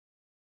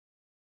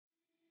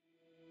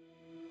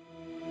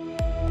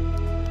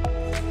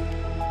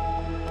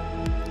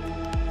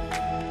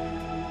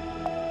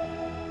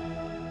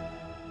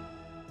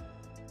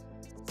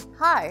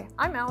Hi,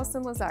 I'm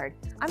Allison Lazard.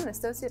 I'm an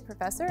associate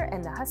professor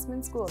in the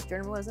Hussman School of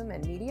Journalism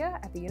and Media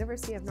at the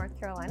University of North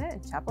Carolina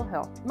in Chapel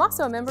Hill. I'm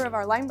also a member of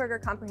our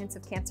Lineberger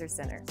Comprehensive Cancer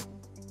Center.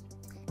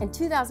 In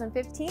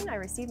 2015, I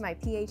received my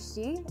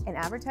PhD in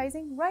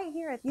advertising right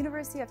here at the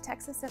University of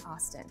Texas at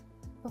Austin.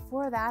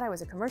 Before that, I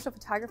was a commercial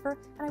photographer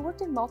and I worked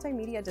in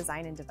multimedia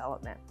design and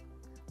development.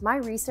 My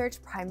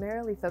research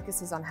primarily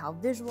focuses on how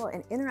visual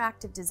and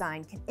interactive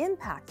design can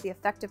impact the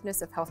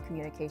effectiveness of health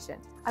communication.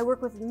 I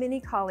work with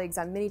many colleagues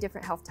on many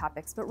different health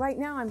topics, but right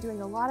now I'm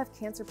doing a lot of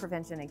cancer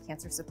prevention and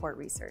cancer support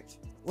research.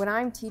 When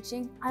I'm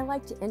teaching, I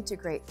like to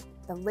integrate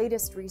the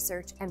latest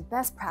research and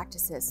best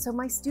practices so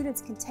my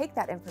students can take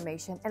that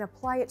information and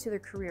apply it to their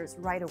careers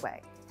right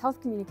away.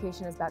 Health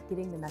communication is about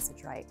getting the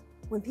message right.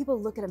 When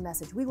people look at a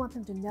message, we want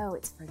them to know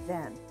it's for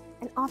them.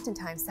 And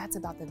oftentimes that's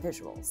about the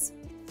visuals.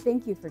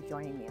 Thank you for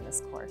joining me in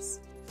this course.